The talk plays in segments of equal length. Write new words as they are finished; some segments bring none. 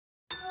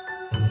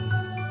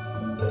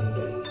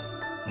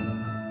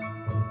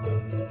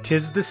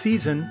'Tis the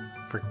season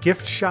for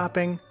gift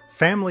shopping,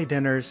 family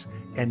dinners,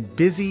 and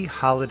busy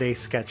holiday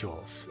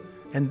schedules.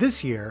 And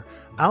this year,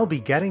 I'll be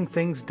getting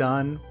things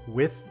done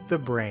with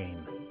TheBrain.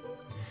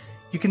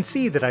 You can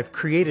see that I've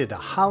created a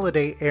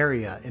holiday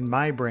area in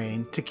my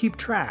brain to keep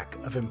track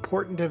of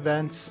important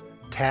events,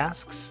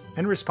 tasks,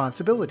 and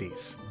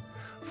responsibilities.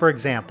 For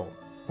example,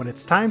 when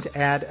it's time to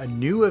add a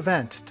new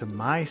event to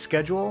my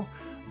schedule,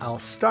 I'll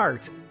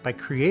start by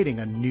creating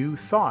a new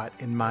thought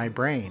in my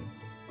brain.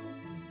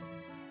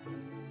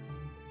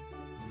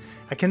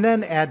 I can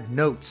then add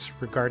notes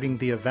regarding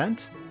the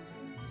event,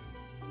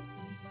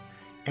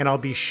 and I'll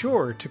be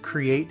sure to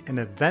create an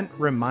event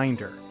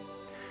reminder.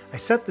 I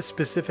set the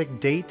specific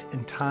date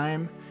and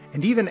time,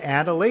 and even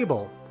add a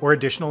label or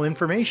additional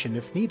information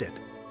if needed.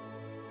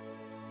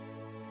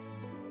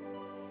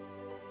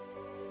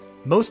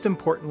 Most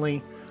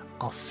importantly,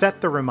 I'll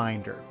set the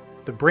reminder.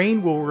 The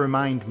brain will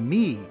remind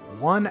me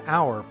 1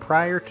 hour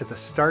prior to the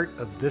start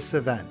of this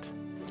event.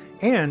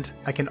 And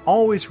I can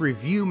always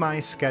review my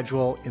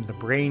schedule in the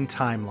brain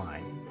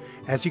timeline.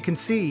 As you can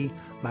see,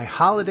 my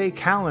holiday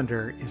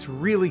calendar is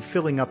really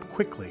filling up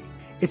quickly.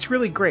 It's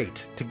really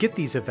great to get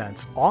these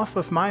events off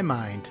of my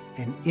mind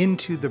and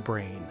into the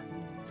brain.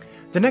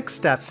 The next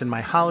steps in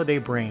my holiday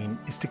brain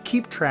is to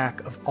keep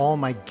track of all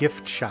my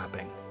gift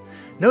shopping.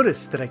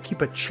 Notice that I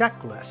keep a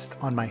checklist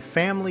on my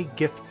family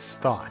gifts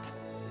thought.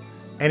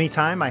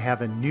 Anytime I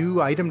have a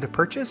new item to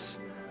purchase,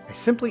 I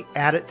simply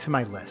add it to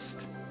my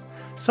list.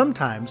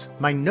 Sometimes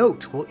my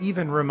note will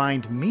even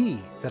remind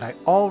me that I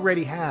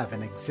already have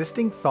an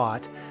existing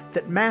thought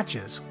that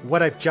matches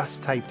what I've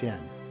just typed in.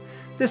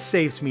 This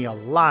saves me a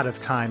lot of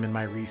time in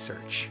my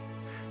research.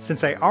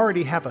 Since I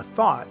already have a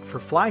thought for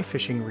fly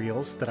fishing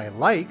reels that I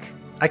like,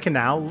 I can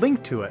now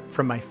link to it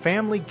from my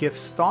family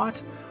gifts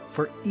thought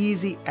for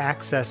easy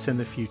access in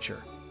the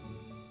future.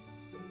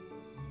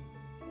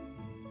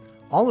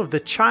 All of the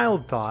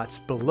child thoughts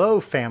below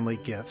family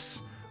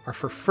gifts are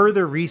for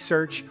further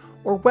research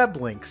or web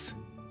links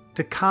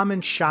to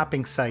common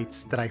shopping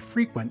sites that I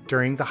frequent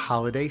during the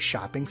holiday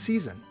shopping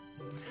season.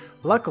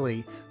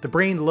 Luckily, the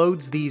brain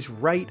loads these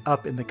right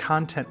up in the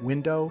content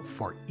window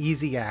for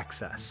easy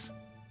access.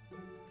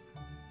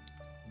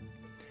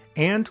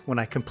 And when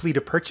I complete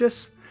a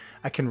purchase,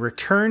 I can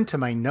return to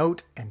my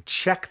note and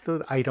check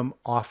the item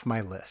off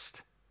my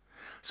list.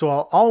 So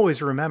I'll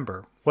always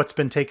remember what's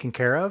been taken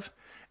care of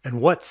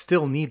and what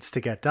still needs to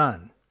get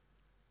done.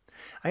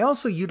 I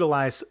also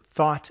utilize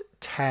thought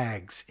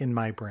tags in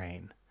my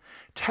brain.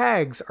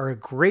 Tags are a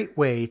great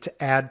way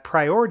to add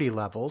priority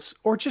levels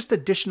or just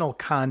additional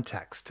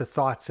context to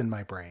thoughts in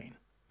my brain.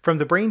 From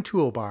the brain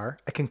toolbar,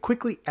 I can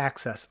quickly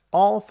access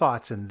all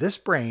thoughts in this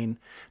brain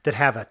that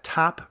have a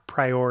top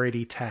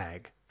priority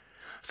tag.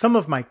 Some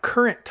of my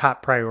current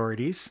top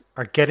priorities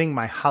are getting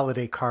my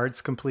holiday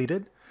cards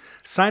completed,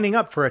 signing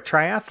up for a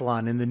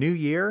triathlon in the new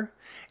year,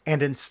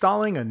 and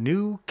installing a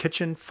new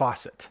kitchen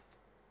faucet.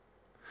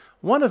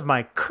 One of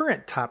my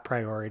current top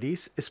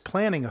priorities is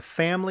planning a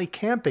family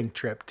camping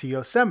trip to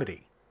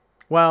Yosemite.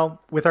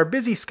 Well, with our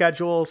busy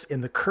schedules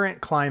in the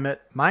current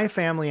climate, my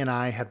family and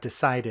I have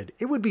decided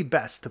it would be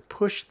best to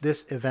push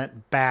this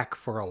event back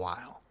for a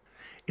while.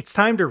 It's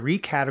time to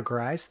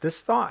recategorize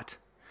this thought.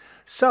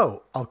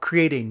 So I'll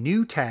create a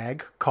new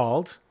tag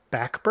called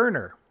Back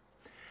Burner.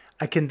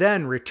 I can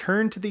then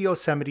return to the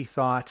Yosemite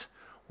thought,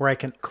 where I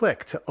can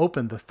click to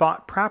open the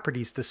thought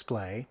properties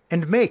display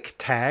and make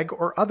tag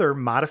or other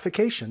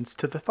modifications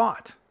to the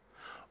thought.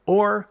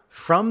 Or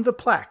from the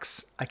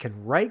Plex, I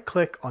can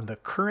right-click on the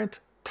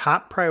current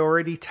top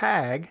priority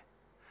tag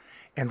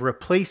and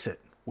replace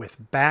it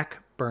with Back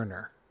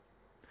Burner.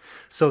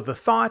 So the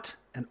thought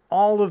and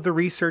all of the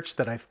research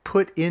that I've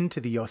put into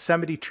the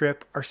Yosemite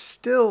trip are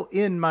still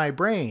in my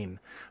brain,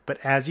 but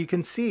as you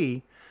can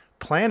see,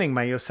 planning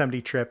my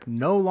Yosemite trip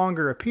no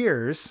longer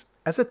appears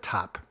as a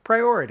top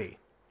priority.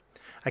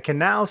 I can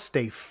now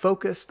stay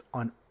focused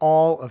on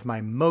all of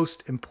my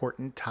most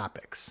important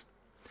topics.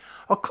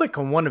 I'll click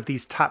on one of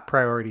these top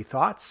priority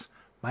thoughts,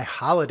 my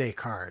holiday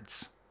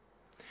cards.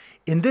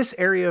 In this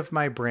area of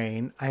my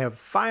brain, I have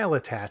file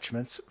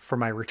attachments for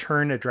my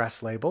return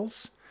address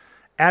labels,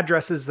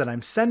 addresses that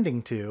I'm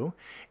sending to,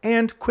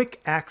 and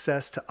quick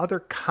access to other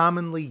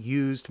commonly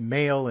used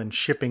mail and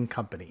shipping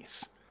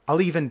companies. I'll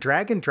even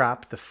drag and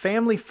drop the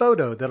family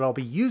photo that I'll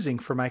be using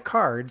for my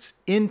cards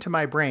into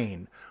my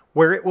brain,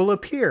 where it will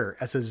appear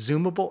as a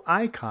zoomable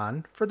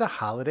icon for the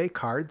holiday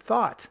card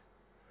thought.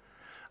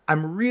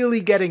 I'm really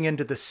getting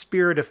into the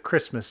spirit of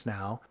Christmas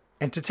now,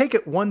 and to take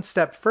it one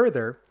step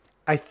further,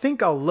 I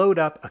think I'll load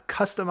up a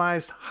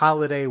customized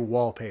holiday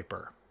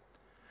wallpaper.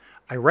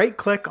 I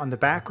right-click on the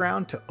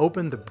background to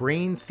open the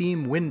Brain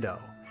theme window,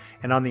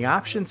 and on the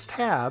Options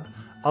tab,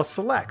 I'll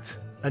select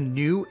a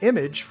new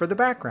image for the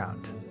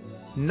background.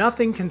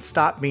 Nothing can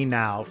stop me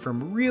now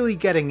from really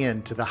getting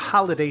into the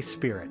holiday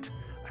spirit.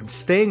 I'm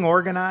staying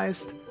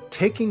organized,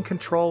 taking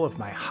control of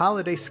my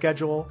holiday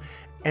schedule,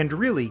 and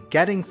really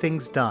getting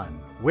things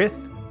done with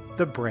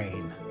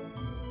TheBrain.